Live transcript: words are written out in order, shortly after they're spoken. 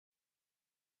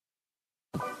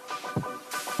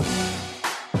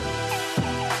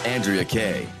Andrea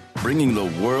Kaye, bringing the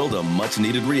world a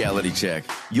much-needed reality check.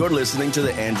 You're listening to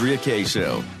The Andrea Kaye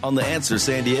Show on The Answer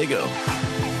San Diego.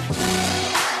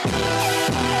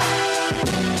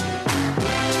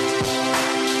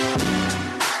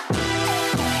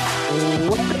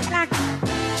 Welcome back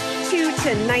to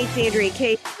tonight's Andrea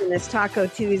Kaye on this Taco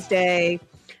Tuesday.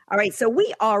 All right, so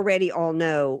we already all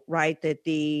know, right, that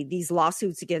these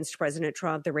lawsuits against President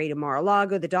Trump, the raid of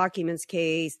Mar-a-Lago, the documents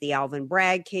case, the Alvin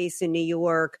Bragg case in New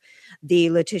York, the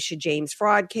Letitia James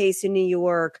fraud case in New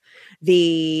York,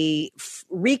 the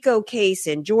RICO case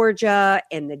in Georgia,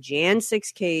 and the Jan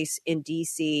 6 case in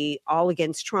D.C., all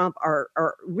against Trump, are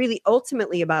really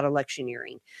ultimately about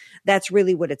electioneering. That's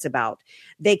really what it's about.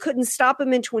 They couldn't stop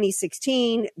him in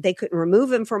 2016. They couldn't remove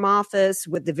him from office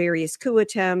with the various coup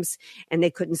attempts, and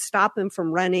they couldn't stop him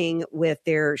from running with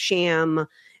their sham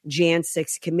Jan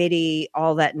 6 committee,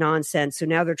 all that nonsense. So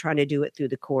now they're trying to do it through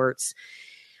the courts.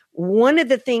 One of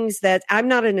the things that I'm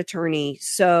not an attorney,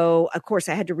 so of course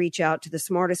I had to reach out to the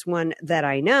smartest one that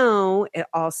I know,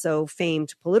 also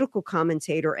famed political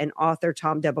commentator and author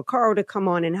Tom DeBaccaro, to come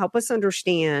on and help us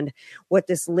understand what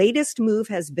this latest move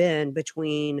has been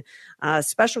between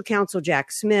special counsel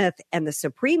Jack Smith and the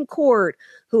Supreme Court,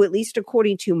 who, at least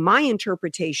according to my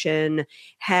interpretation,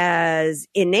 has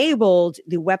enabled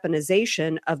the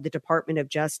weaponization of the Department of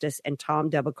Justice. And Tom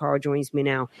DeBaccaro joins me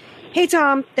now. Hey,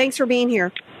 Tom, thanks for being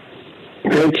here.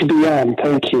 Great to be on.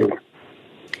 Thank you.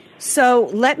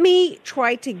 So let me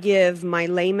try to give my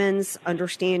layman's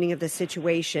understanding of the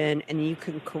situation, and you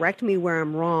can correct me where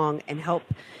I'm wrong and help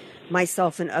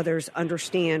myself and others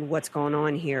understand what's going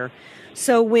on here.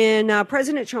 So when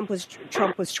President Trump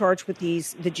was charged with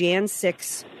the Jan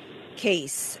 6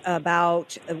 case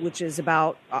which is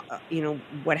about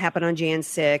what happened on Jan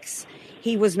 6,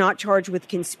 he was not charged with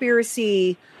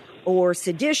conspiracy or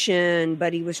sedition,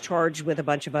 but he was charged with a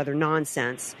bunch of other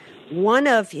nonsense. One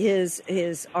of his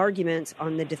arguments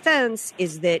on the defense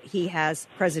is that he has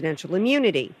presidential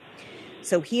immunity.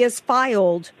 So he has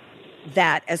filed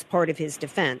that as part of his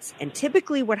defense. And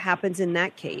typically what happens in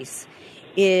that case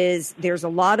is there's a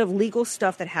lot of legal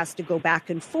stuff that has to go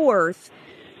back and forth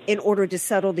in order to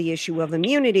settle the issue of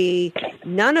immunity,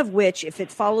 none of which, if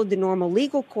it followed the normal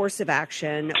legal course of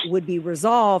action, would be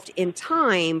resolved in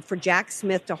time for Jack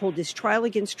Smith to hold his trial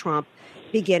against Trump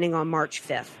beginning on March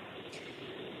 5th.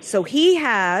 So he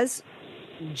has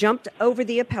jumped over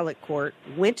the appellate court,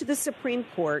 went to the Supreme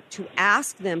Court to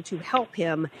ask them to help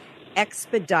him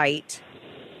expedite,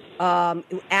 to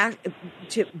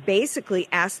basically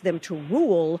ask them to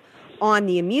rule on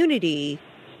the immunity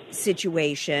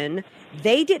situation.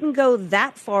 They didn't go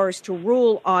that far as to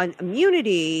rule on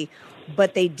immunity,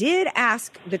 but they did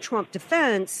ask the Trump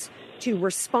defense to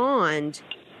respond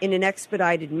in an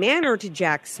expedited manner to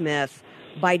Jack Smith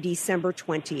by December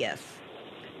 20th.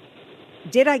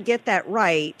 Did I get that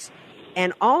right?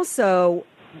 And also,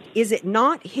 is it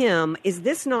not him? Is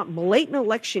this not blatant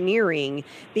electioneering?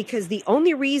 Because the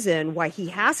only reason why he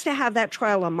has to have that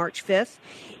trial on March 5th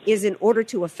is in order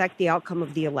to affect the outcome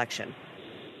of the election.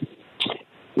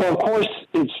 Well, of course,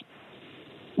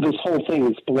 this whole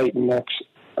thing is blatant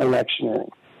electioneering.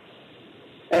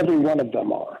 Every one of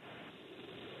them are.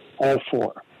 All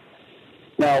four.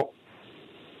 Now,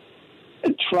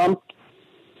 Trump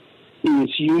is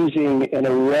using an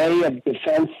array of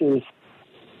defenses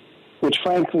which,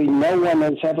 frankly, no one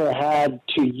has ever had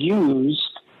to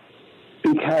use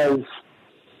because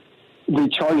the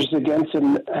charges against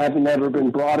him haven't ever been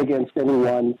brought against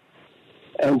anyone,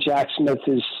 and Jack Smith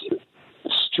is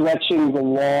stretching the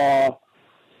law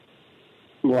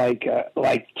like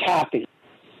taffy.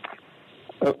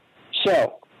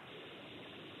 So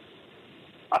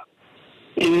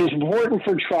it is important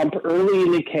for Trump early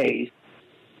in the case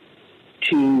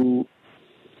to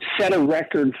set a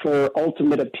record for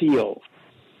ultimate appeals.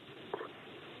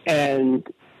 And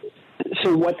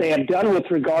so what they have done with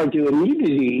regard to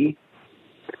immunity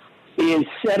is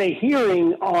set a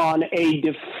hearing on a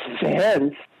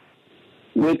defense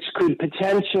which could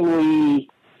potentially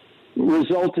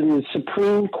result in the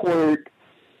Supreme Court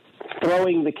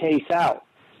throwing the case out.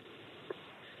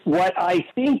 What I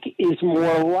think is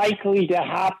more likely to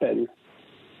happen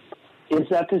is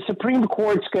that the Supreme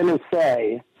Court's going to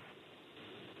say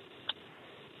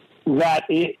that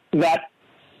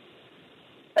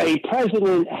a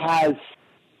president has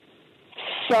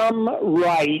some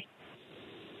right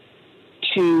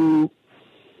to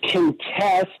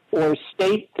contest or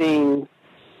state things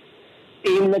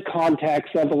in the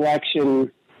context of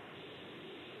election,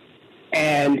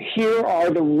 and here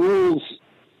are the rules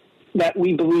that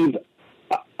we believe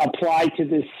apply to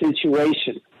this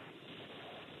situation.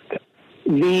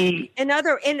 In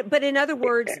other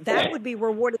words, that would be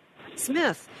rewarded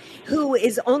Smith, who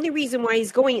is only reason why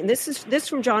he's going. And this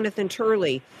from Jonathan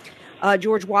Turley,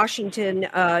 George Washington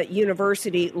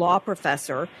University law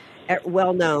professor,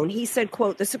 well known. He said,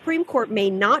 quote, "The Supreme Court may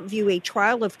not view a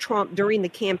trial of Trump during the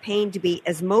campaign to be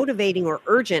as motivating or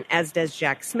urgent as does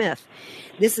Jack Smith.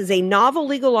 This is a novel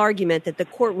legal argument that the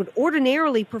court would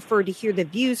ordinarily prefer to hear the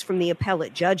views from the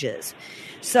appellate judges."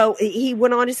 So he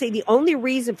went on to say the only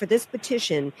reason for this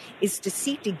petition is to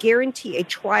seek to guarantee a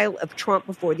trial of Trump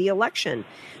before the election.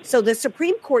 So the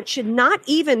Supreme Court should not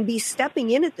even be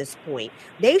stepping in at this point.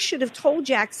 They should have told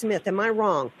Jack Smith, am I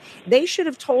wrong? They should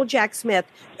have told Jack Smith,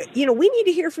 we need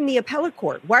to hear from the appellate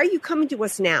court. Why are you coming to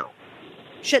us now?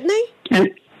 Shouldn't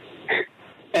they?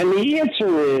 And the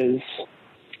answer is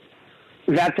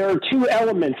that there are two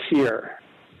elements here.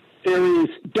 There is,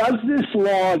 does this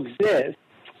law exist?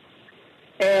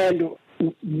 And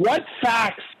what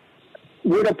facts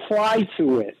would apply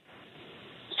to it?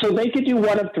 So they could do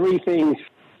one of three things.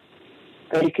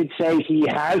 They could say he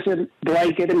has a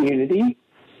blanket immunity.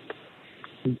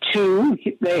 2,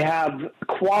 they have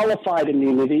qualified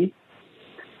immunity.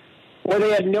 Or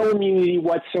they have no immunity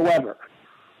whatsoever.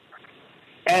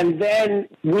 And then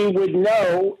we would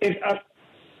know if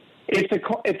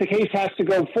the case has to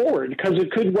go forward, because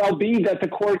it could well be that the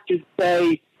court could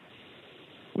say,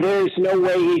 there's no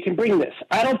way he can bring this.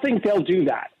 I don't think they'll do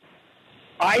that.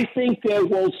 I think they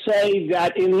will say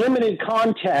that in limited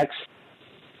context,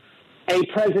 a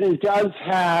president does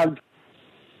have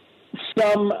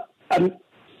some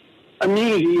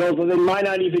immunity, although they might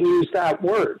not even use that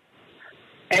word.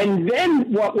 And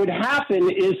then what would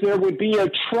happen is there would be a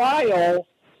trial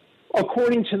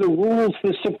according to the rules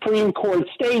the Supreme Court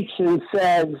states and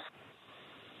says,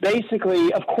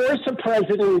 basically, of course a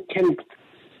president can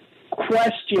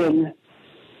question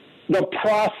the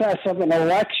process of an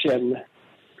election,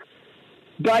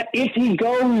 but if he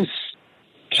goes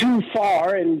too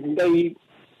far and they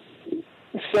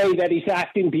say that he's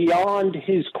acting beyond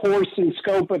his course and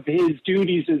scope of his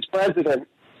duties as president,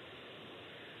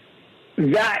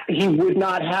 that he would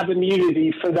not have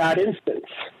immunity for that instance.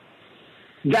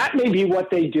 That may be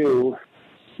what they do.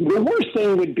 The worst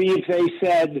thing would be if they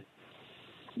said,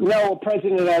 no, a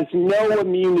president has no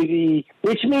immunity,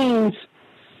 which means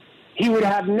he would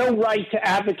have no right to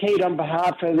advocate on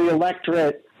behalf of the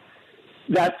electorate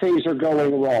that things are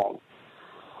going wrong.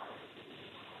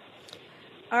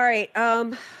 All right.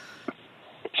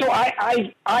 So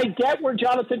I get where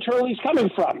Jonathan Turley's coming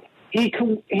from.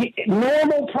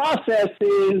 Normal process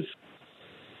is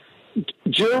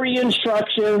jury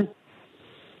instruction,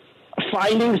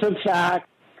 findings of fact,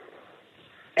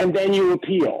 and then you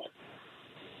appeal.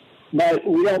 But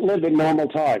we don't live in normal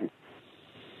time.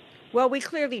 Well, we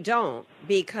clearly don't,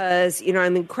 because,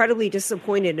 I'm incredibly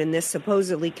disappointed in this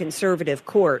supposedly conservative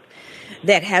court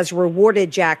that has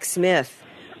rewarded Jack Smith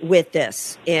with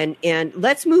this. And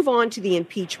let's move on to the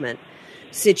impeachment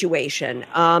situation,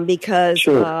 because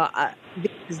sure.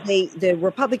 The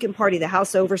Republican Party, the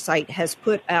House Oversight, has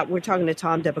put out, we're talking to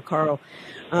Tom DeBaccaro,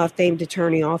 famed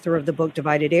attorney, author of the book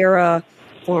Divided Era,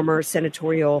 former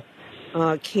senatorial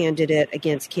candidate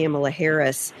against Kamala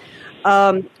Harris.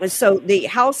 So the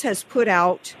House has put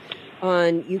out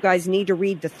you guys need to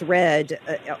read the thread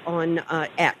on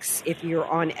X, if you're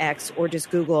on X, or just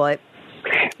Google it.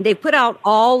 They put out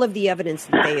all of the evidence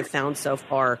that they have found so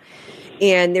far.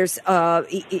 And there's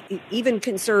even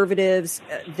conservatives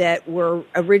that were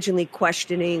originally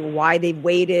questioning why they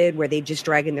waited. Were they just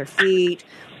dragging their feet?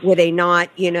 Were they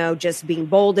not, just being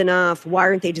bold enough? Why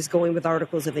aren't they just going with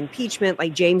articles of impeachment?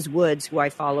 Like James Woods, who I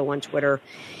follow on Twitter.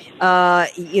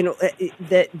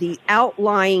 The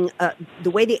outlying,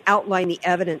 the way they outline the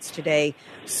evidence today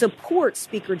supports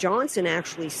Speaker Johnson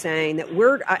actually saying that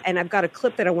and I've got a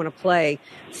clip that I want to play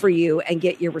for you and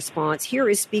get your response. Here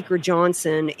is Speaker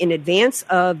Johnson in advance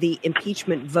of the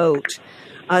impeachment vote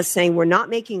saying we're not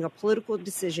making a political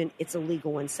decision. It's a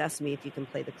legal one. Sesame, if you can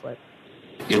play the clip.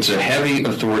 It's a heavy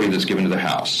authority that's given to the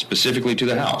House, specifically to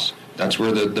the House. That's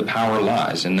where the power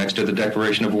lies. And next to the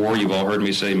declaration of war, you've all heard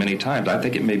me say many times, I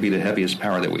think it may be the heaviest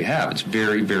power that we have. It's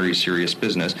very, very serious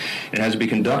business. It has to be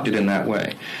conducted in that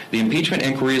way. The impeachment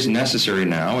inquiry is necessary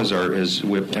now, as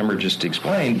Whip Emmer just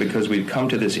explained, because we've come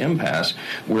to this impasse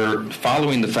where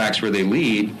following the facts where they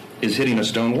lead is hitting a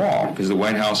stone wall, because the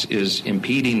White House is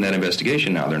impeding that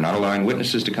investigation now. They're not allowing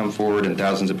witnesses to come forward and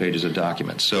thousands of pages of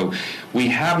documents. So we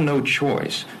have no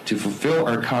choice. To fulfill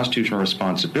our constitutional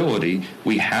responsibility,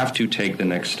 we have to take the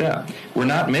next step. We're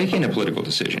not making a political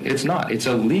decision. It's not. It's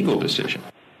a legal decision.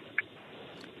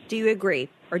 Do you agree?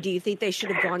 Or do you think they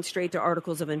should have gone straight to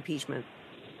articles of impeachment?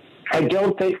 I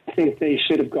don't think they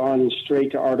should have gone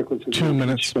straight to articles of 2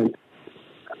 minutes. impeachment.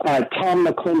 Tom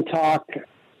McClintock,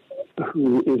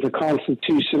 who is a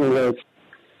constitutionalist,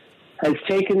 has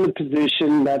taken the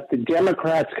position that the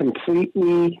Democrats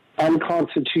completely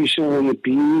unconstitutionally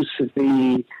abuse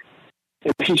the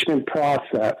impeachment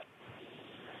process.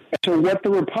 So what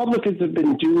the Republicans have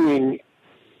been doing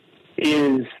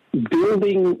is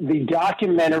building the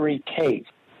documentary case.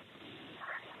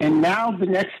 And now the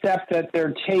next step that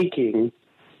they're taking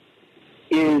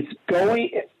is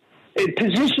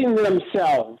positioning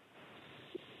themselves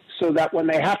so that when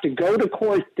they have to go to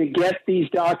court to get these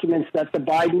documents that the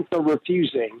Bidens are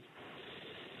refusing,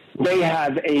 they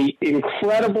have an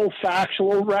incredible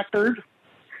factual record.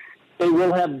 They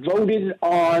will have voted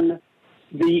on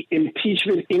the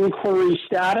impeachment inquiry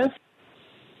status,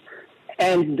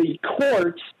 and the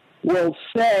courts will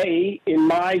say, in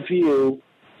my view,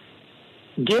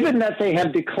 given that they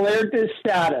have declared this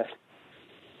status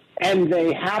and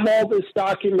they have all this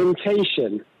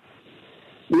documentation,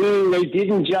 meaning they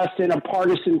didn't just in a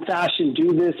partisan fashion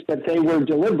do this, but they were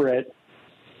deliberate,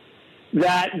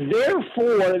 that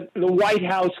therefore the White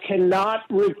House cannot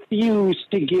refuse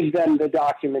to give them the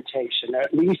documentation.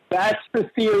 At least that's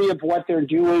the theory of what they're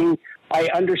doing. I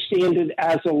understand it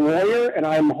as a lawyer, and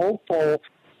I'm hopeful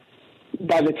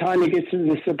by the time it gets to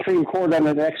the Supreme Court on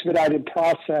an expedited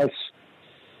process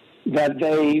that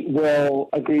they will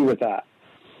agree with that.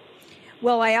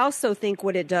 Well, I also think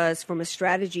what it does from a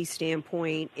strategy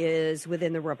standpoint is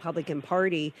within the Republican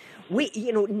Party,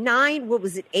 8 or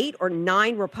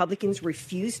 9 Republicans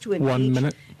refused to impeach 1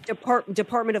 minute.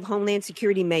 Department of Homeland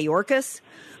Security Mayorkas,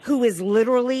 who is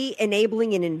literally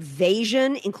enabling an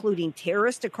invasion, including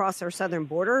terrorists across our southern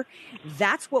border.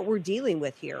 That's what we're dealing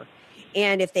with here.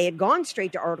 And if they had gone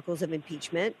straight to articles of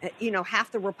impeachment,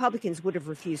 half the Republicans would have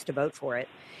refused to vote for it.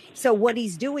 So what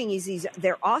he's doing is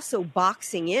they're also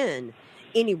boxing in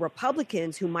any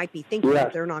Republicans who might be thinking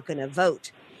that they're not going to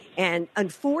vote. And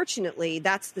unfortunately,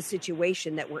 that's the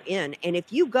situation that we're in. And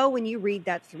if you go and you read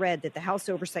that thread that the House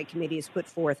Oversight Committee has put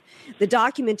forth, the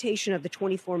documentation of the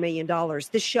 $24 million,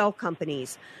 the shell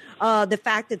companies, the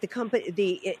fact that the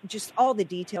company, just all the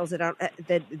details that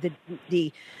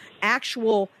the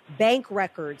actual bank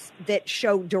records that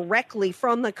show directly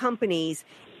from the companies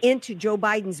into Joe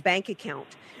Biden's bank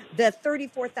account, the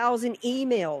 34,000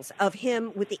 emails of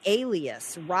him with the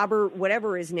alias, Robert,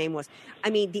 whatever his name was. I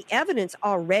mean, the evidence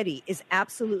already is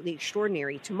absolutely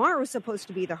extraordinary. Tomorrow is supposed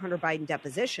to be the Hunter Biden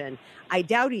deposition. I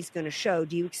doubt he's going to show.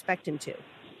 Do you expect him to?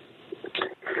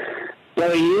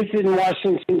 Well, he is in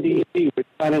Washington, D.C., which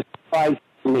kind of surprised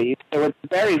me. So at the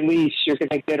very least, you're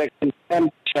going to get a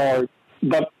contempt charge,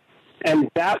 and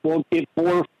that will give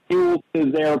more fuel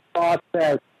to their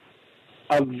process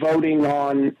of voting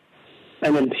on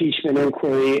an impeachment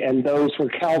inquiry, and those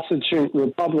recalcitrant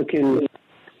Republicans,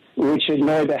 which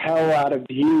annoy the hell out of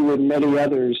you and many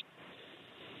others,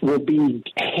 will be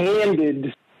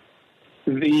handed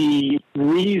the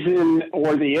reason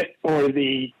or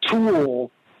the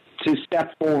tool to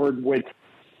step forward with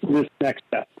this next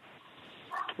step.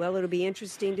 Well, it'll be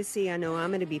interesting to see. I know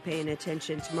I'm going to be paying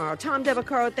attention tomorrow. Tom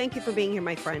DeVaccaro, thank you for being here,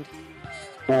 my friend.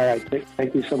 All right.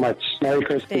 Thank you so much. Merry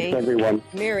Christmas, everyone.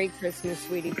 Merry Christmas,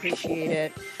 sweetie. Appreciate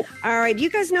it. All right. Do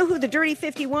you guys know who the Dirty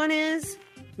 51 is?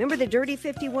 Remember the Dirty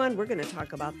 51? We're going to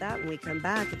talk about that when we come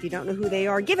back. If you don't know who they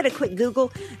are, give it a quick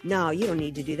Google. No, you don't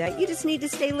need to do that. You just need to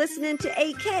stay listening to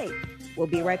AK. We'll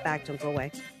be right back. Don't go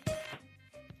away.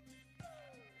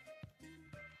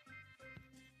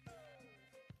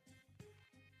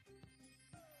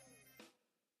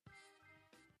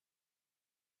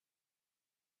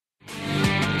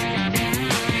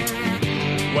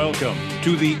 Welcome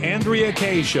to the Andrea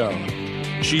Kaye Show.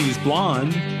 She's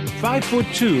blonde,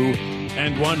 5'2",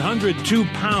 and 102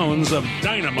 pounds of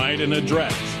dynamite in a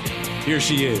dress. Here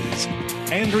she is,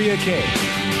 Andrea Kaye.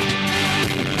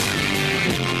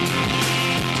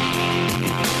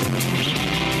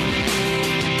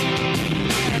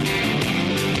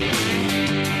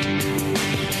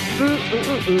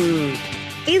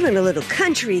 Even a little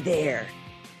country there.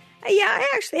 Yeah, I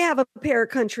actually have a pair of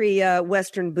country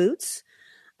Western boots.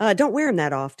 Don't wear them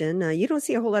that often. You don't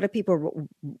see a whole lot of people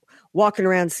walking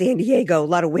around San Diego, a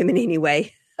lot of women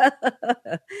anyway,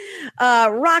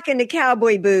 rocking the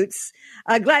cowboy boots.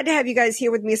 Glad to have you guys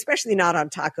here with me, especially not on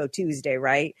Taco Tuesday,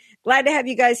 right? Glad to have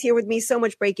you guys here with me. So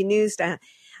much breaking news to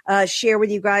share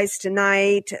with you guys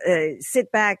tonight.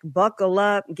 Sit back, buckle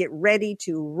up, get ready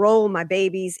to roll, my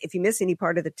babies. If you miss any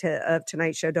part of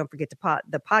tonight's show, don't forget to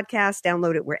the podcast.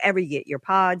 Download it wherever you get your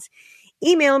pods.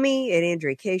 email me at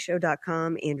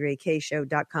AndreaKShow.com,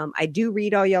 AndreaKShow.com. I do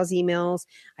read all y'all's emails.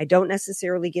 I don't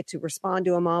necessarily get to respond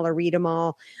to them all or read them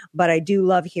all, but I do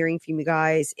love hearing from you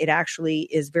guys. It actually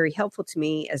is very helpful to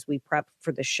me as we prep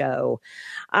for the show.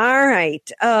 All right.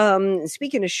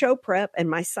 Speaking of show prep,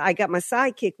 and I got my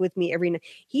sidekick with me every night.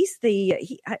 He's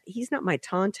not my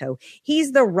Tonto.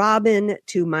 He's the Robin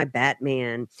to my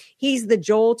Batman. He's the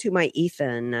Joel to my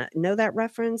Ethan. Know that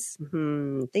reference?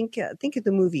 Think of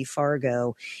the movie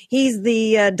Fargo. He's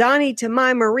the Donnie to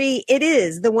my Marie. It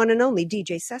is the one and only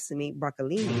DJ Sesame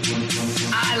Broccolini.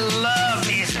 I love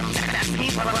me some Sesame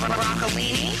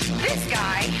Broccolini. This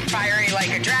guy, fiery like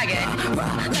a dragon,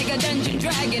 like a dungeon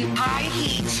dragon, high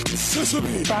heat.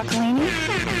 Sesame Broccolini.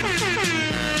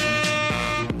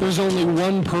 There's only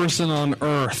one person on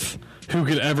Earth who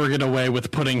could ever get away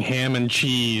with putting ham and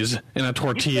cheese in a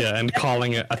tortilla and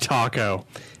calling it a taco.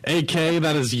 AK,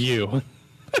 that is you.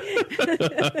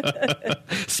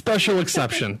 Special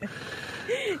exception.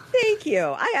 Thank you.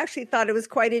 I actually thought it was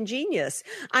quite ingenious.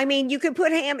 I mean, you could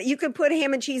put ham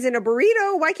and cheese in a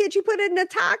burrito. Why can't you put it in a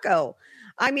taco?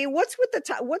 I mean, what's with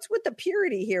the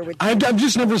purity here? I've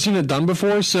just never seen it done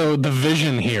before, so the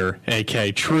vision here,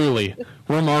 AK, truly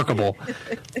remarkable.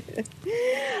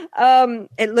 And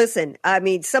listen, I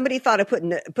mean, somebody thought of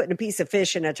putting a piece of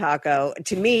fish in a taco.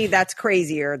 To me, that's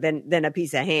crazier than a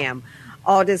piece of ham.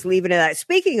 I'll just leave it at that.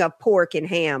 Speaking of pork and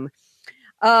ham,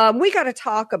 we got to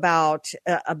talk about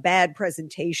a bad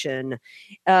presentation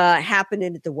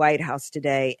happening at the White House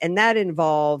today, and that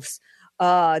involves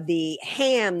the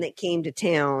ham that came to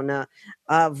town.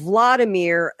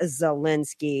 Vladimir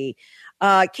Zelensky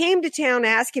came to town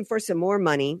asking for some more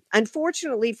money.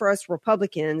 Unfortunately for us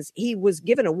Republicans, he was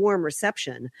given a warm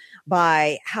reception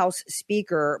by House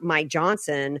Speaker Mike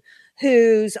Johnson,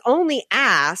 whose only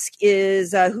ask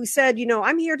is, who said,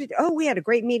 I'm here we had a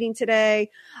great meeting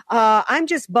today. I'm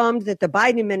just bummed that the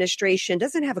Biden administration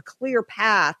doesn't have a clear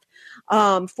path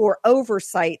for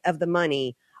oversight of the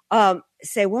money.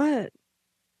 Say what?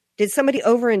 Did somebody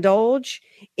overindulge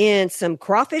in some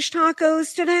crawfish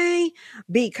tacos today?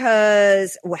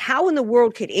 Because how in the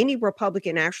world could any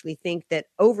Republican actually think that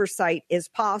oversight is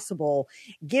possible,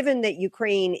 given that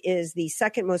Ukraine is the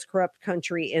second most corrupt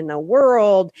country in the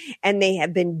world, and they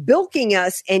have been bilking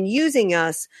us and using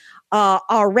us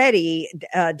already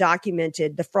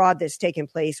documented the fraud that's taken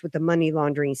place with the money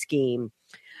laundering scheme.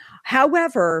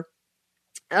 However,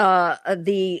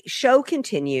 the show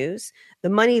continues. The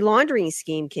money laundering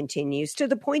scheme continues to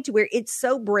the point to where it's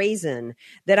so brazen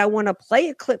that I want to play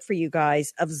a clip for you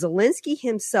guys of Zelensky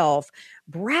himself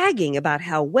bragging about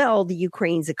how well the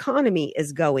Ukraine's economy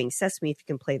is going. Sesame, if you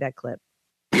can play that clip.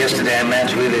 Yesterday I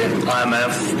met with the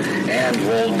IMF and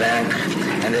World Bank,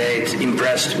 and they're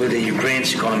impressed with the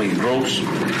Ukraine's economic growth,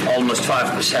 almost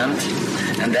 5%.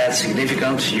 And that's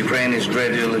significant. Ukraine is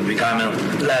gradually becoming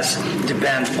less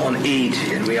dependent on aid,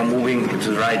 and we are moving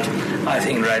to the right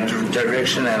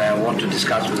direction. And I want to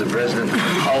discuss with the president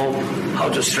how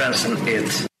to strengthen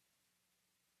it.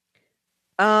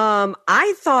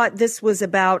 I thought this was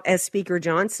about, as Speaker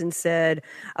Johnson said,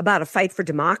 about a fight for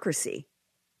democracy.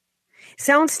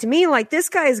 Sounds to me like this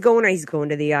guy he's going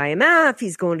to the IMF,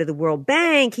 he's going to the World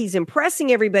Bank, he's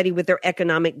impressing everybody with their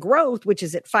economic growth, which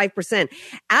is at 5%.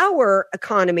 Our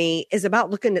economy is about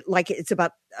looking at like it's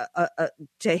about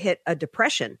to hit a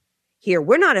depression here.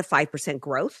 We're not at 5%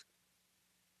 growth.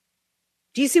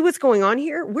 Do you see what's going on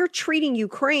here? We're treating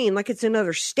Ukraine like it's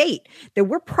another state that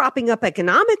we're propping up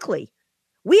economically.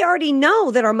 We already know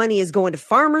that our money is going to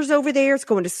farmers over there. It's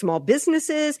going to small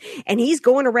businesses. And he's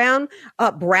going around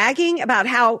bragging about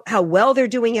how well they're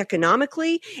doing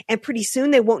economically. And pretty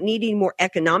soon they won't need any more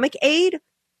economic aid.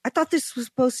 I thought this was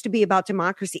supposed to be about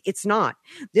democracy. It's not.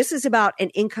 This is about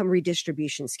an income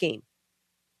redistribution scheme.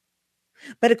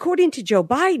 But according to Joe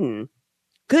Biden,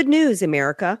 good news,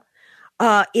 America.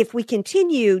 If we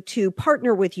continue to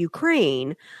partner with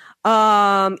Ukraine,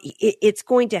 it's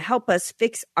going to help us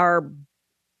fix our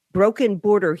broken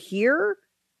border here.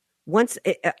 What?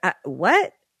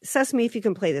 Sesame, if you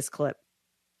can play this clip.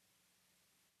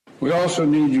 We also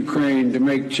need Ukraine to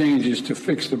make changes to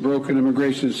fix the broken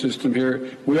immigration system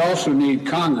here. We also need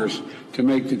Congress to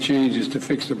make the changes to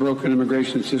fix the broken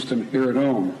immigration system here at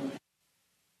home.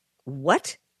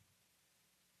 What?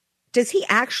 Does he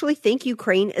actually think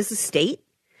Ukraine is a state?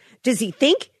 Does he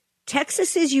think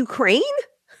Texas is Ukraine?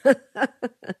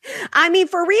 I mean,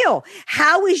 for real,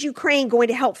 how is Ukraine going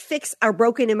to help fix our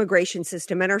broken immigration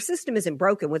system? And our system isn't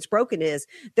broken. What's broken is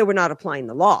that we're not applying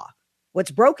the law. What's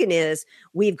broken is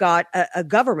we've got a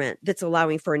government that's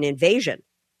allowing for an invasion.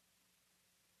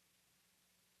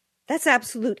 That's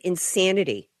absolute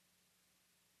insanity.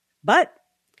 But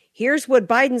Here's what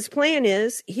Biden's plan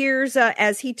is. Here's,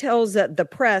 as he tells the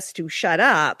press to shut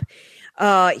up,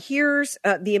 here's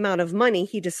the amount of money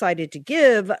he decided to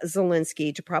give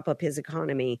Zelensky to prop up his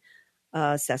economy.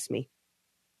 Sesame.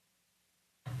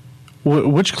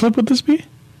 Which clip would this be?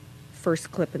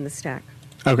 First clip in the stack.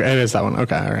 Okay, it is that one.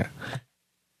 Okay, all right.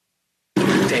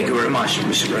 Thank you very much,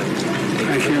 Mr. President.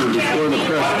 Thank you. Before the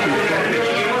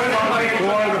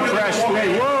press,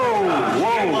 hey,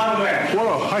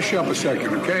 whoa, hush up a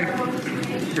second, okay?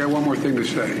 I got one more thing to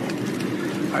say.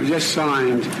 I just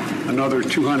signed another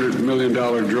 $200 million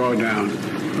drawdown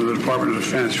from the Department of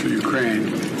Defense for Ukraine,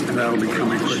 and that'll be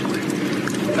coming quickly.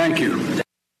 Thank you.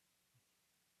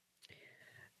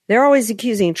 They're always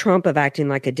accusing Trump of acting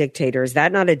like a dictator. Is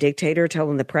that not a dictator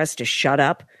telling the press to shut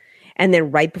up? And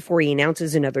then right before he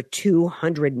announces another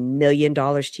 $200 million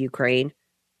to Ukraine?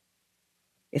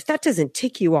 If that doesn't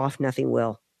tick you off, nothing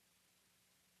will.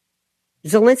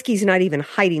 Zelensky's not even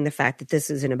hiding the fact that this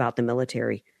isn't about the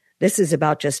military. This is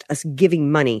about just us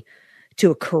giving money to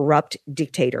a corrupt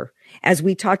dictator. As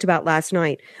we talked about last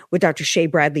night with Dr. Shea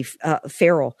Bradley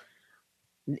Farrell,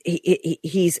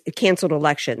 he's canceled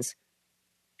elections,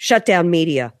 shut down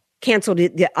media, canceled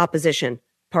the opposition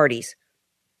parties,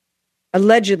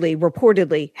 allegedly,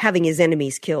 reportedly having his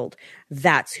enemies killed.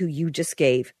 That's who you just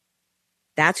gave.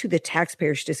 That's who the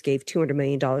taxpayers just gave $200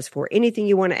 million for. Anything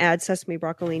you want to add, Sesame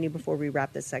Broccolini, before we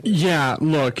wrap this segment? Yeah,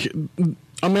 look,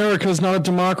 America's not a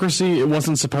democracy. It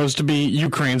wasn't supposed to be.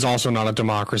 Ukraine's also not a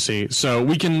democracy. So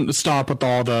we can stop with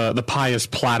all the pious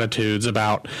platitudes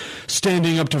about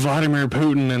standing up to Vladimir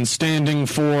Putin and standing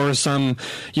for some,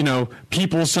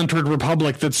 people-centered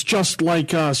republic that's just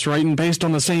like us, right? And based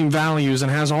on the same values and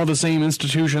has all the same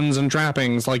institutions and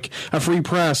trappings, like a free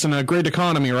press and a great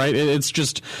economy, right? It's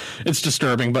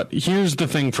disturbing. But here's the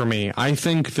thing for me. I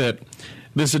think that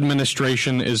this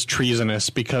administration is treasonous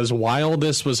because while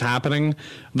this was happening,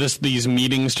 these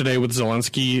meetings today with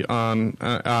Zelensky on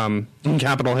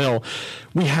Capitol Hill,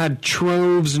 we had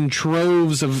droves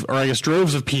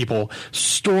of people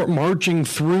marching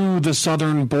through the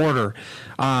southern border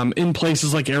in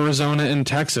places like Arizona and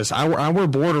Texas. Our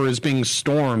border is being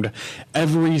stormed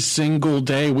every single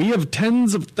day. We have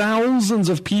tens of thousands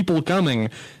of people coming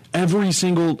every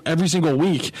single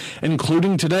week,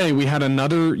 including today. We had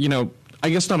another, I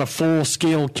guess not a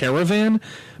full-scale caravan,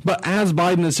 but as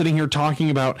Biden is sitting here talking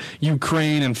about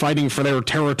Ukraine and fighting for their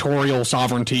territorial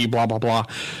sovereignty, blah, blah, blah,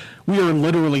 we are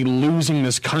literally losing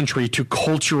this country to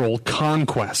cultural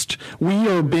conquest. We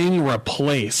are being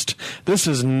replaced. This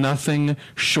is nothing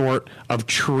short of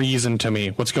treason to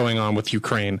me, what's going on with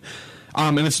Ukraine.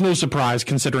 And it's no surprise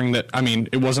considering that,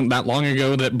 it wasn't that long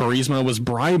ago that Burisma was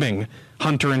bribing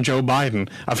Hunter and Joe Biden.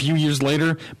 A few years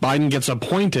later, Biden gets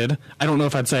appointed, I don't know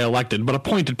if I'd say elected, but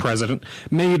appointed president,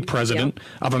 made president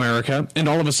of America, and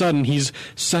all of a sudden he's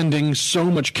sending so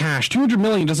much cash. $200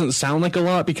 million doesn't sound like a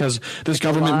lot because this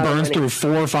government burns through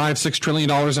 $4, $5, $6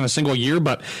 trillion in a single year,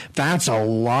 but that's a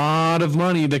lot of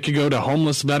money that could go to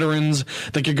homeless veterans,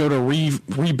 that could go to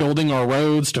rebuilding our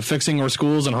roads, to fixing our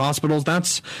schools and hospitals.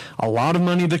 That's a lot of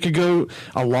money that could go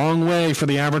a long way for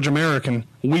the average American.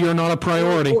 We are not a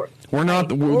priority. We're not.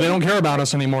 They don't care about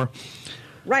us anymore.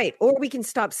 Right. Or we can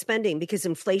stop spending because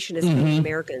inflation is killing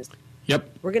Americans. Yep.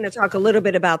 We're going to talk a little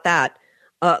bit about that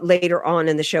later on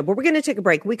in the show. But we're going to take a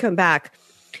break. We come back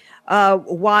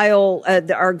while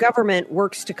our government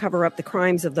works to cover up the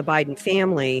crimes of the Biden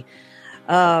family.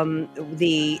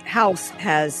 The House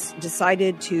has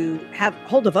decided to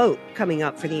hold a vote coming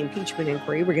up for the impeachment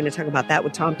inquiry. We're going to talk about that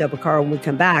with Tom Del-Beccaro when we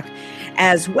come back,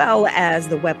 as well as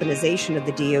the weaponization of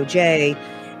the DOJ.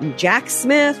 Jack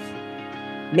Smith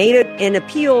made an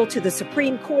appeal to the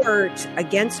Supreme Court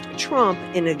against Trump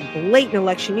in a blatant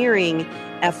electioneering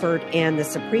effort, and the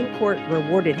Supreme Court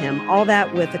rewarded him. All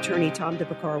that with attorney Tom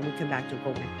Del-Beccaro when we come back to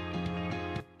Golden.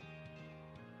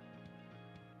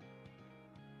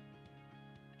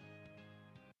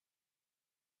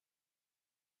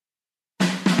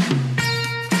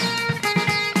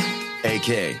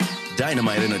 AK,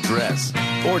 Dynamite in a Dress,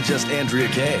 or just Andrea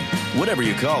Kaye, whatever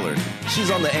you call her. She's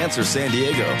on The Answer San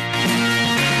Diego.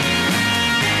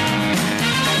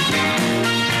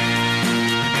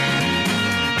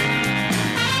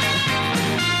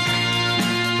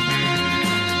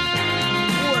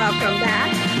 Welcome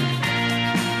back.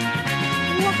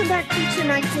 Welcome back to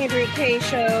tonight's Andrea Kaye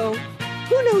Show.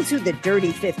 Who knows who the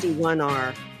Dirty 51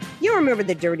 are? You remember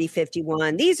the Dirty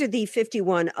 51. These are the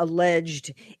 51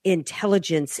 alleged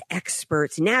intelligence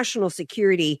experts, national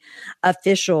security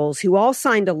officials who all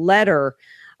signed a letter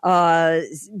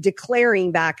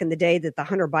declaring back in the day that the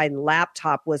Hunter Biden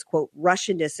laptop was, quote,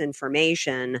 Russian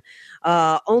disinformation,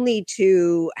 only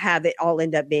to have it all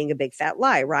end up being a big fat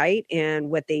lie, right? And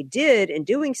what they did in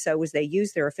doing so was they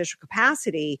used their official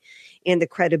capacity and the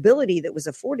credibility that was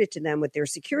afforded to them with their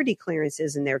security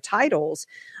clearances and their titles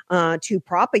to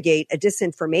propagate a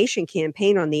disinformation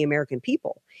campaign on the American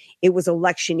people. It was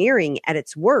electioneering at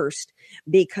its worst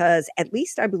because at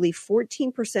least I believe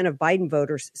 14% of Biden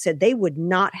voters said they would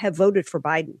not have voted for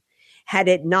Biden had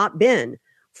it not been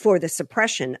for the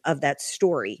suppression of that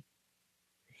story.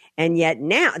 And yet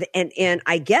now, and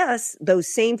I guess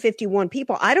those same 51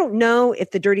 people, I don't know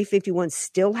if the Dirty 51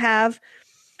 still have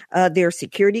their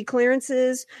security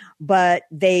clearances, but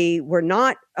they were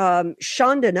not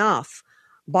shunned enough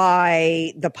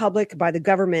by the public, by the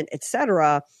government, et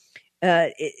cetera.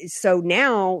 So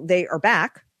now they are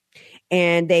back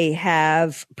and they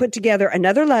have put together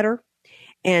another letter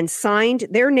and signed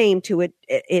their name to it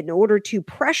in order to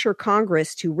pressure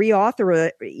Congress to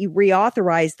reauthorize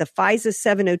the FISA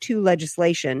 702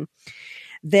 legislation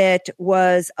that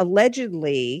was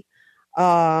allegedly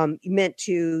meant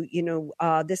to,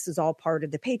 this is all part of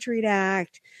the Patriot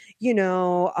Act.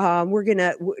 Don't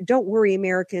worry,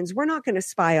 Americans, we're not going to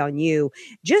spy on you,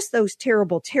 just those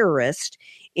terrible terrorists.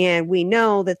 And we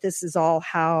know that this is all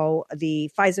how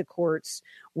the FISA courts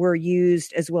were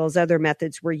used, as well as other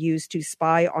methods were used to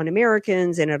spy on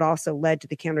Americans. And it also led to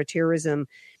the counterterrorism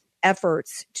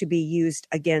efforts to be used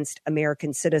against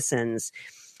American citizens.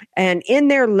 And in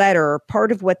their letter,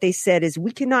 part of what they said is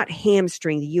we cannot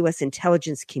hamstring the U.S.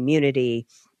 intelligence community.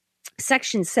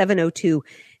 Section 702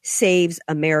 saves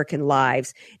American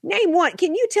lives. Name one.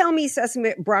 Can you tell me,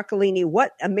 Sesame Broccolini,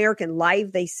 what American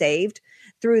life they saved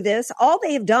through this? All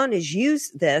they have done is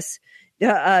use this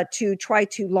to try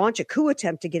to launch a coup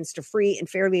attempt against a free and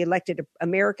fairly elected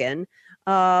American,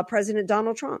 President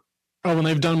Donald Trump. Oh, and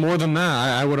they've done more than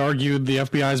that. I would argue the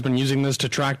FBI has been using this to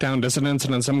track down dissidents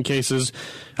and in some cases,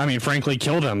 frankly,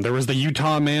 killed him. There was the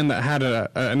Utah man that had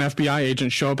an FBI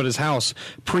agent show up at his house,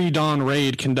 pre-dawn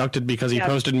raid conducted because he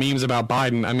posted memes about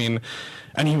Biden.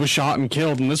 And he was shot and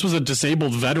killed. And this was a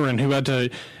disabled veteran who had to,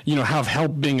 have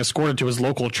help being escorted to his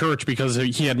local church because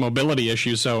he had mobility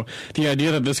issues. So the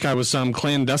idea that this guy was some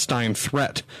clandestine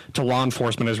threat to law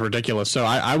enforcement is ridiculous. So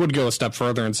I would go a step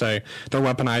further and say they're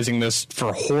weaponizing this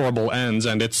for horrible ends,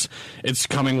 and it's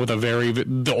coming with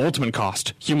the ultimate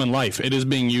cost, human life. It is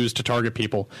being used to target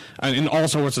people in all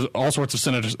sorts of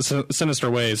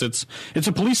sinister ways. It's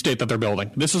a police state that they're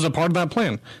building. This is a part of that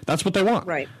plan. That's what they want.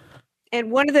 Right. And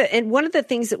one of the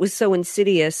things that was so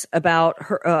insidious about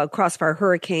Crossfire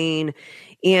Hurricane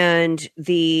and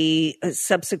the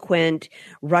subsequent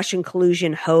Russian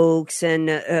collusion hoax and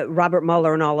Robert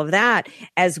Mueller and all of that,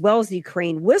 as well as the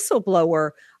Ukraine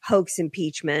whistleblower hoax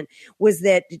impeachment, was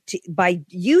that by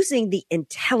using the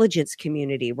intelligence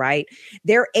community, right,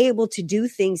 they're able to do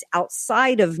things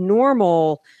outside of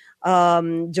normal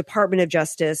Department of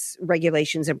Justice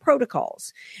regulations and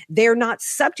protocols. They're not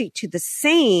subject to the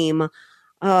same,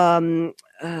 I'm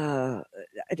not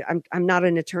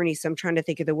an attorney, so I'm trying to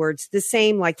think of the words, the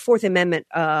same like Fourth Amendment,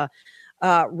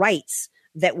 rights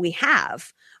that we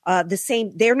have.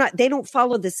 They don't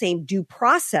follow the same due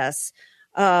process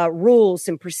rules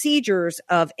and procedures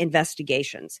of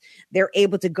investigations. They're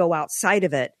able to go outside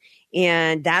of it.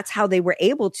 And that's how they were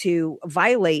able to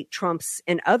violate Trump's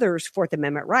and others' Fourth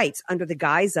Amendment rights under the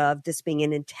guise of this being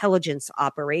an intelligence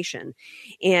operation.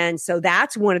 And so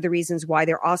that's one of the reasons why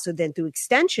they're also then through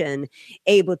extension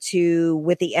able to,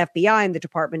 with the FBI and the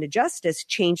Department of Justice,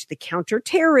 change the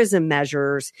counterterrorism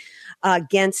measures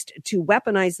to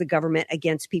weaponize the government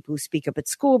against people who speak up at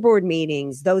school board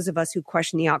meetings, those of us who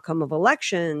question the outcome of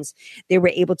elections. They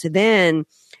were able to then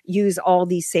use all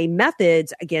these same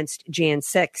methods against Jan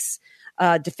 6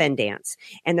 defendants.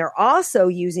 And they're also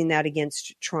using that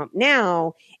against Trump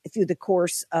now through the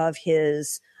course of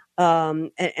his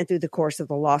and through the course of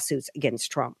the lawsuits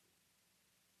against Trump.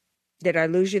 Did I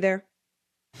lose you there?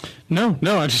 No,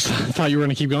 I just thought you were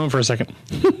going to keep going for a second.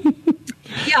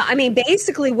 Yeah,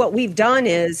 basically what we've done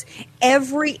is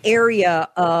every area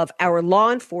of our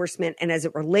law enforcement, and as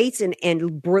it relates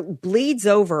and bleeds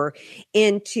over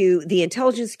into the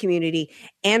intelligence community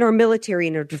and our military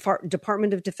and our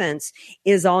Department of Defense,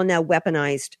 is all now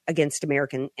weaponized against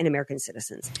American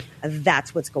citizens.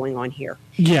 That's what's going on here.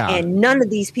 Yeah. And none of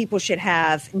these people should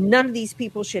have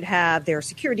their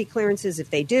security clearances. If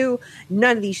they do,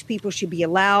 none of these people should be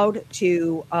allowed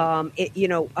to,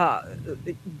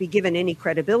 be given any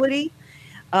credibility.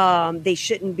 They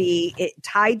shouldn't be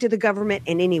tied to the government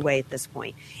in any way at this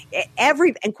point.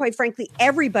 And quite frankly,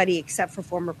 everybody except for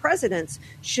former presidents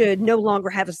should no longer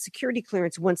have a security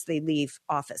clearance once they leave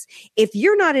office. If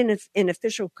you're not in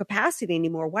official capacity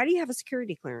anymore, why do you have a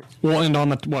security clearance? Well, and on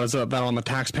the that on the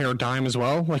taxpayer dime as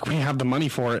well? Like, we have the money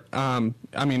for it.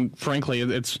 I mean, frankly,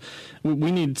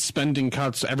 we need spending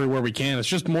cuts everywhere we can. It's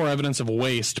just more evidence of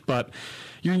waste, but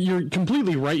you're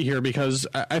completely right here, because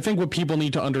I think what people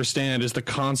need to understand is the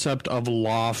concept of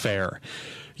lawfare.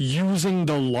 Using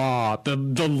the law, the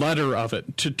letter of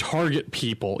it, to target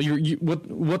people.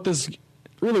 What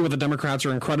the Democrats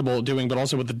are incredible at doing, but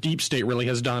also what the deep state really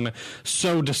has done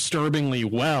so disturbingly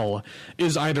well,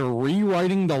 is either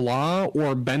rewriting the law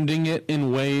or bending it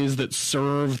in ways that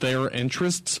serve their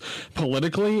interests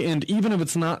politically. And even if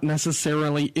it's not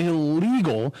necessarily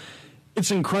illegal,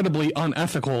 it's incredibly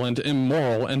unethical and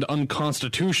immoral and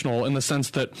unconstitutional, in the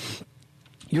sense that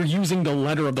you're using the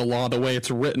letter of the law, the way it's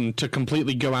written, to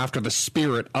completely go after the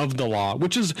spirit of the law,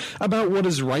 which is about what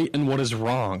is right and what is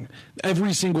wrong.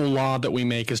 Every single law that we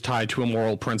make is tied to a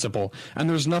moral principle, and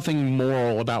there's nothing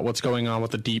moral about what's going on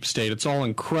with the deep state. It's all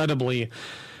incredibly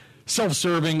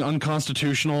self-serving,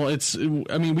 unconstitutional.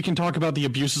 We can talk about the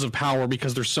abuses of power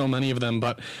because there's so many of them,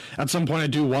 but at some point I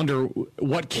do wonder,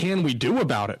 what can we do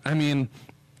about it? I mean,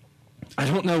 I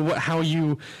don't know how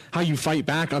you fight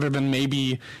back, other than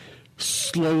maybe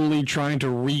slowly trying to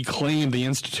reclaim the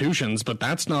institutions, but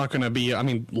that's not going to be. I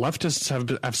mean, leftists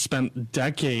have spent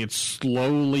decades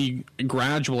slowly,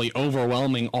 gradually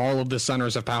overwhelming all of the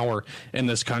centers of power in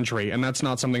this country, and that's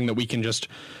not something that we can just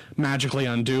magically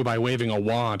undo by waving a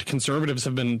wand. Conservatives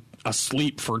have been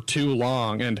asleep for too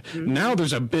long, and now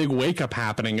there's a big wake-up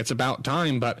happening. It's about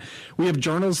time, but we have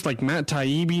journalists like Matt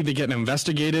Taibbi that get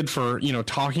investigated for,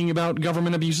 talking about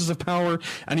government abuses of power.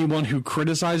 Anyone who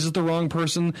criticizes the wrong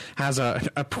person has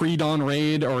a pre-dawn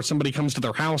raid, or somebody comes to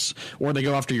their house, or they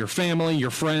go after your family,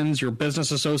 your friends, your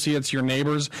business associates, your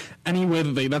neighbors. Any way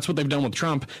that that's what they've done with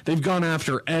Trump. They've gone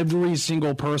after every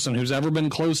single person who's ever been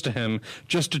close to him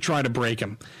just to try to break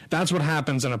him. That's what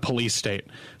happens in a police state.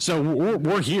 So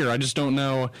we're here. I just don't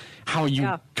know how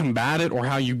you combat it or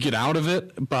how you get out of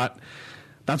it, but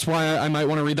that's why I might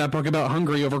want to read that book about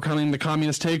Hungary overcoming the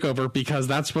communist takeover, because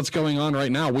that's what's going on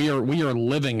right now. We are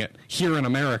living it here in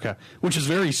America, which is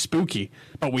very spooky,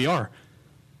 but we are.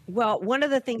 Well, one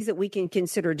of the things that we can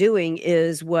consider doing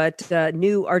is what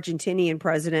new Argentinian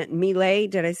president Milei,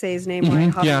 did I say his name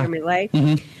right? Javier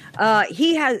Milei.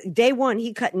 He has, day one,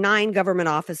 he cut 9 government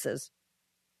offices.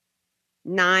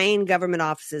 9 government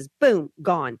offices. Boom,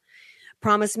 gone.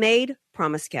 Promise made,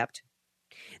 promise kept.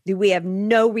 We have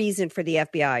no reason for the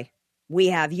FBI. We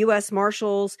have U.S.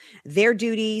 Marshals, their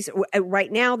duties.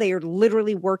 Right now, they are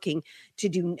literally working to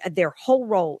do, their whole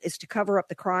role is to cover up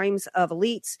the crimes of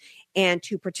elites and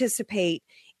to participate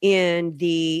in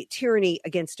the tyranny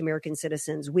against American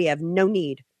citizens. We have no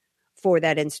need for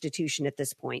that institution at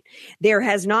this point. There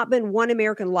has not been one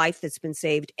American life that's been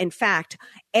saved. In fact,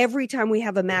 every time we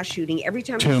have a mass shooting, every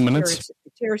time there's a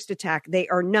terrorist attack, they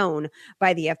are known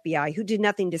by the FBI, who did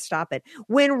nothing to stop it.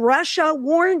 When Russia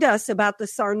warned us about the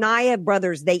Tsarnaev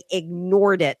brothers, they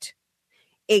ignored it.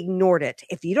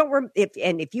 If you don't,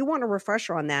 if you want a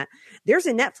refresher on that, there's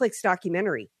a Netflix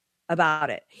documentary about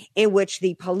it, in which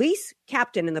the police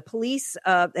captain and the police,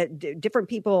 different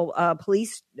people,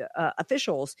 police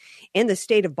officials in the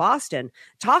state of Boston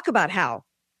talk about how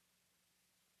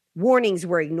warnings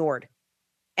were ignored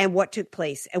and what took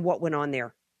place and what went on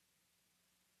there.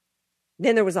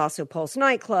 Then there was also Pulse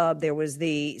nightclub. There was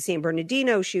the San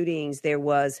Bernardino shootings. There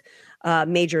was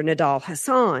Major Nadal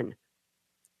Hassan,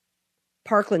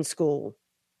 Parkland School,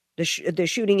 the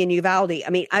shooting in Uvalde. I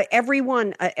mean,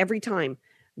 every time.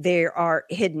 They are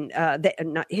hidden,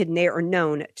 not hidden, they are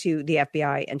known to the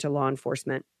FBI and to law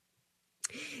enforcement.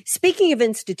 Speaking of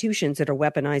institutions that are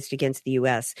weaponized against the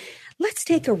U.S., let's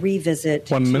take a revisit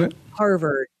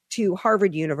to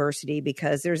Harvard University,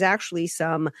 because there's actually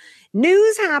some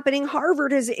news happening.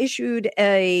 Harvard has issued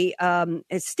a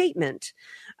statement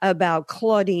about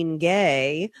Claudine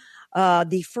Gay,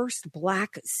 the first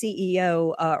Black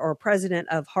CEO or president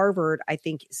of Harvard, I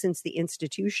think, since the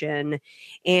institution.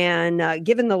 And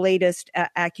given the latest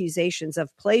accusations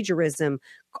of plagiarism,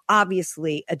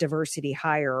 obviously a diversity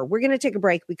hire. We're going to take a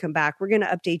break. We come back. We're going to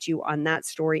update you on that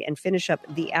story and finish up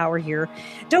the hour here.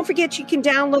 Don't forget, you can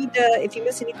download if you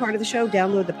miss any part of the show,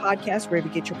 download the podcast wherever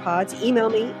you get your pods. Email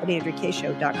me at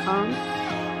AndreaKShow.com.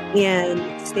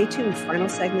 And stay tuned. Final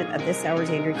segment of this hour's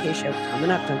Andrea Kaye Show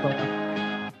coming up. Don't go away.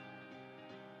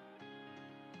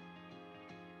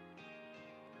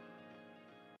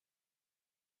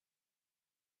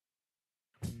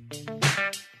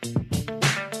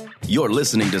 You're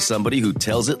listening to somebody who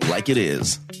tells it like it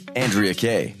is. Andrea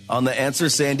Kaye on The Answer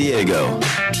San Diego.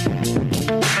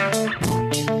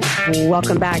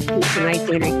 Welcome back to tonight's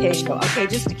Andrea Kaye Show. Okay,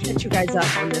 just to catch you guys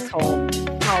up on this whole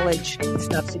college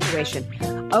stuff situation.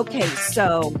 Okay,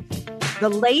 so the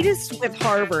latest with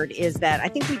Harvard is that I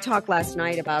think we talked last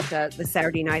night about the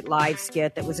Saturday Night Live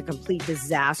skit that was a complete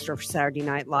disaster for Saturday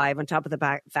Night Live, on top of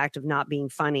the fact of not being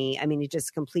funny. I mean, it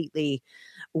just completely,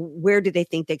 where did they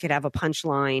think they could have a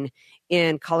punchline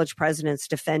in college presidents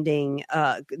defending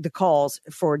the calls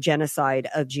for genocide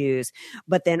of Jews?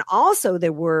 But then also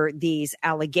there were these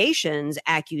accusations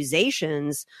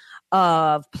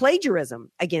of plagiarism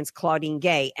against Claudine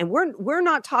Gay. And we're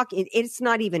not talking, it's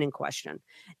not even in question.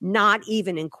 Not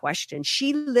even in question.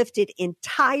 She lifted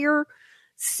entire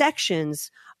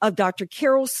sections of Dr.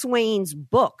 Carol Swain's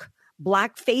book,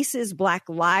 Black Faces, Black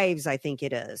Lives, I think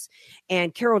it is.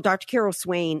 And Dr. Carol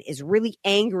Swain is really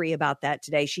angry about that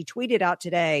today. She tweeted out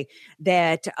today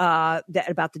that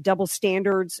about the double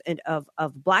standards of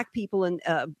Black people in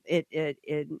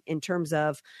terms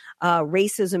of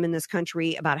racism in this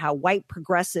country, about how white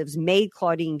progressives made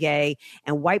Claudine Gay,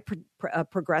 and white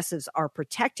progressives are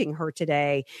protecting her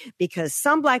today because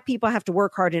some Black people have to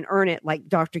work hard and earn it, like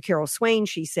Dr. Carol Swain,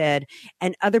 she said,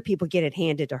 and other people get it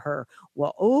handed to her.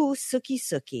 Well, oh,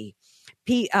 sookie.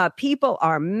 People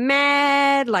are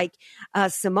mad, like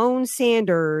Simone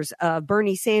Sanders,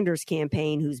 Bernie Sanders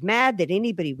campaign, who's mad that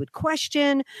anybody would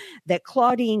question that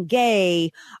Claudine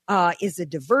Gay is a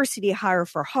diversity hire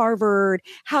for Harvard.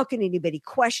 How can anybody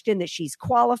question that she's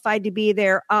qualified to be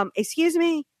there? Excuse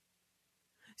me?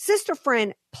 Sister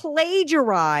friend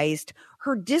plagiarized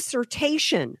her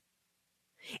dissertation.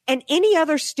 And any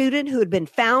other student who had been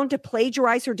found to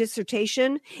plagiarize her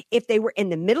dissertation, if they were in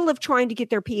the middle of trying to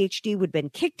get their PhD, would have been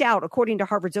kicked out, according to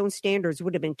Harvard's own standards,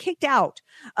 would have been kicked out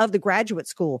of the graduate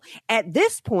school. At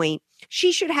this point,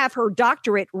 she should have her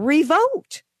doctorate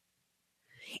revoked.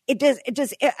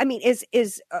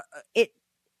 Is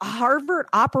Harvard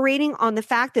operating on the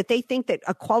fact that they think that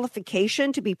a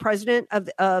qualification to be president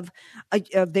of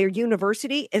their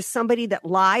university is somebody that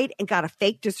lied and got a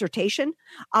fake dissertation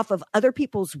off of other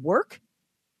people's work?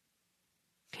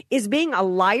 Is being a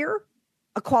liar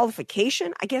a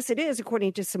qualification? I guess it is,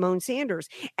 according to Simone Sanders.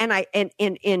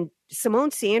 And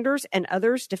Simone Sanders and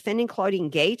others defending Claudine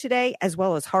Gay today, as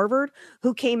well as Harvard,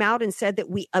 who came out and said that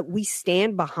we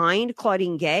stand behind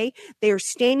Claudine Gay. They are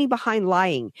standing behind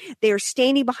lying. They are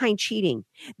standing behind cheating.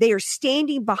 They are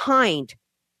standing behind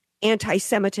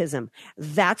anti-Semitism.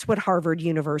 That's what Harvard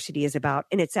University is about,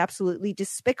 and it's absolutely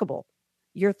despicable.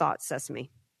 Your thoughts, Sesame?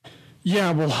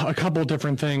 Yeah, well, a couple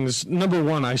different things. Number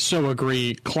one, I so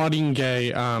agree. Claudine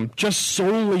Gay, just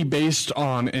solely based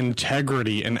on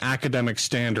integrity and academic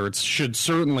standards, should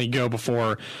certainly go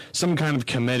before some kind of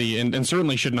committee and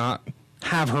certainly should not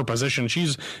have her position.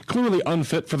 She's clearly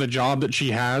unfit for the job that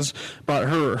she has, but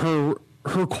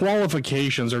her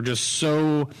qualifications are just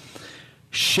so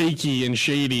shaky and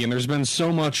shady, and there's been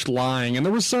so much lying. And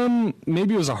there was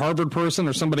maybe it was a Harvard person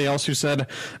or somebody else who said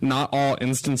not all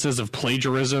instances of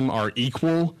plagiarism are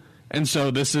equal. And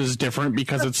so this is different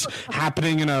because it's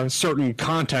happening in a certain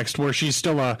context where she's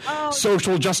still a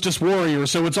social justice warrior.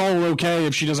 So it's all okay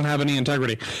if she doesn't have any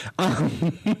integrity.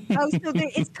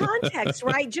 It's context,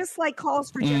 right? Just like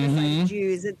calls for genocide of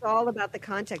Jews. It's all about the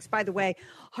context. By the way,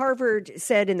 Harvard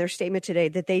said in their statement today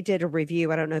that they did a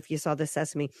review. I don't know if you saw this,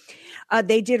 Sesame.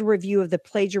 They did a review of the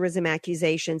plagiarism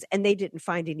accusations, and they didn't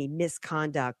find any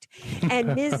misconduct.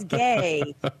 And Ms.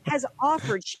 Gay has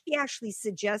offered, she actually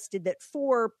suggested that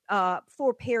four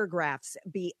paragraphs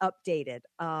be updated.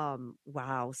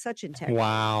 Wow, such integrity.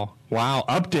 Wow,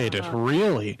 updated,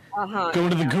 really? Go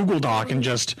into the Google Doc and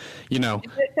just,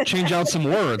 change out some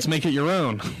words, make it your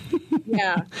own.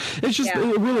 Yeah. It's just,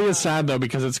 it really is sad, though,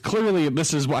 because it's clearly,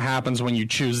 this is what happens when you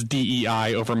choose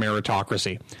DEI over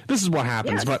meritocracy. This is what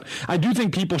happens. Yes. But I do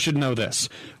think people should know this.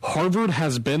 Harvard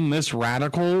has been this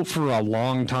radical for a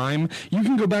long time. You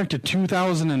can go back to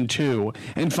 2002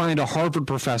 and find a Harvard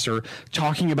professor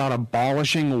talking about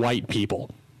abolishing white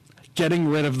people, getting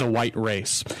rid of the white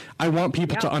race. I want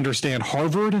people to understand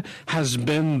Harvard has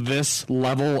been this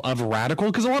level of radical,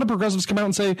 because a lot of progressives come out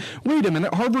and say, wait a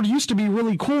minute, Harvard used to be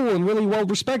really cool and really well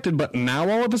respected, but now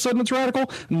all of a sudden it's radical?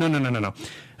 No.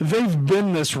 They've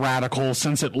been this radical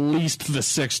since at least the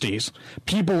 60s.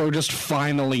 People are just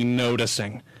finally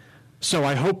noticing. So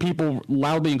I hope people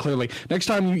loudly and clearly, next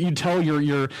time you tell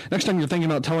next time you're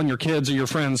thinking about telling your kids or your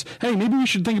friends, hey, maybe you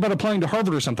should think about applying to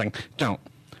Harvard or something, don't.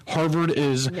 Harvard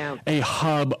is a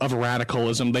hub of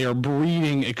radicalism. They are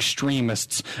breeding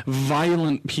extremists,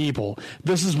 violent people.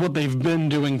 This is what they've been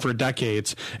doing for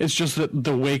decades. It's just that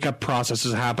the wake-up process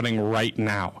is happening right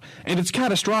now. And it's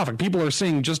catastrophic. People are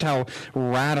seeing just how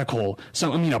radical,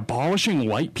 abolishing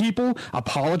white people,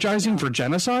 apologizing for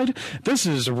genocide, this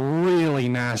is really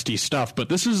nasty stuff. But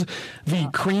this is the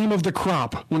cream of the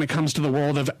crop when it comes to the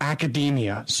world of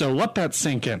academia. So let that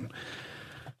sink in.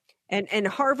 And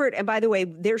Harvard, and by the way,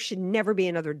 there should never be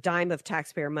another dime of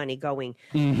taxpayer money going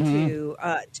to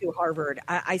Harvard.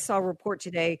 I saw a report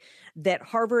today that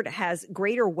Harvard has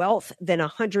greater wealth than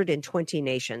 120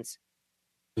 nations.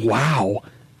 Wow.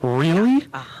 Really?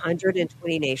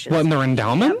 120 nations. What, in their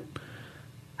endowment? Yep.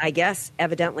 I guess,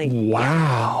 evidently.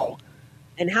 Wow.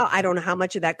 And I don't know how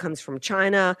much of that comes from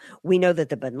China. We know that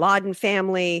the Bin Laden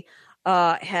family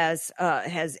has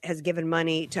given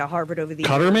money to Harvard over the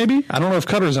years. Qatar, maybe? I don't know if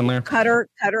Qatar's in there. Qatar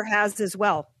has as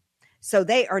well. So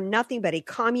they are nothing but a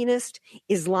communist,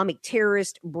 Islamic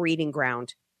terrorist breeding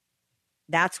ground.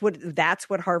 That's what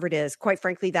Harvard is. Quite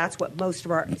frankly, that's what most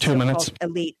of our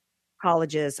elite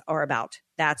colleges are about.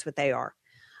 That's what they are.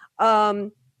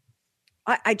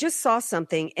 I just saw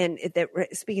something, and that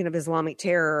speaking of Islamic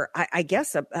terror, I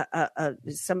guess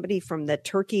somebody from the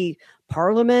Turkey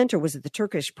parliament, or was it the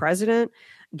Turkish president,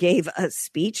 gave a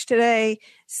speech today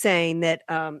saying that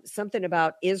something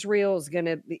about Israel is going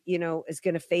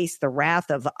to face the wrath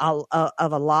of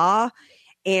Allah,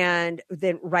 and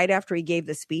then right after he gave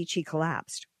the speech, he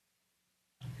collapsed.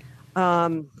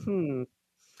 Somebody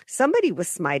was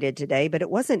smited today, but it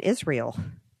wasn't Israel.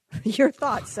 Your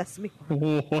thoughts, Sesame?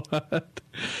 What?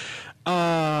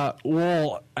 Wow.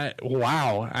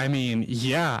 I mean,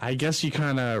 yeah, I guess you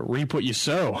kind of reap what you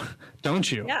sow,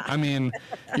 don't you? Yeah. I mean,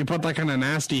 you put that kind of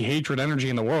nasty hatred energy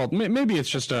in the world. Maybe it's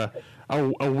just a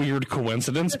weird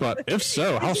coincidence, but if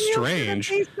so, how strange.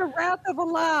 Face the wrath of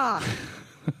Allah.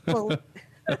 Well,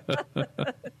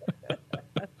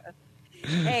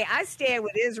 hey, I stand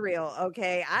with Israel,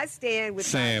 okay? I stand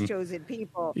with God's chosen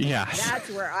people. Yes. That's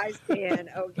where I stand,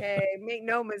 okay? Make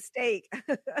no mistake.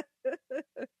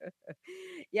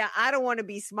 Yeah, I don't want to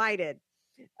be smited.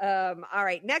 All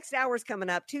right, next hour's coming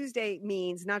up. Tuesday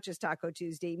means not just Taco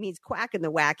Tuesday, it means Quack and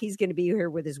the Whack. He's going to be here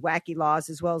with his wacky laws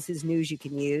as well as his news you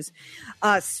can use.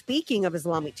 Speaking of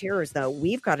Islamic terrorists, though,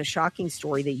 we've got a shocking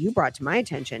story that you brought to my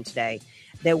attention today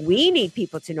that we need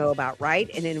people to know about, right?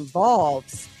 And it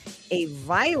involves a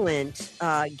violent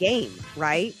game,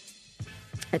 right?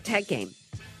 A tech game.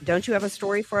 Don't you have a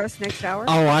story for us next hour?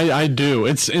 Oh, I do.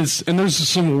 It's and there's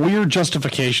some weird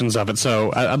justifications of it,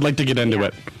 so I'd like to get into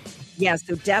it. Yeah,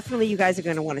 so definitely you guys are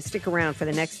going to want to stick around for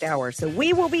the next hour. So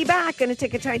we will be back. Going to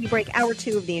take a tiny break. Hour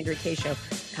 2 of the Andrea Kaye Show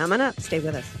coming up. Stay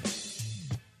with us.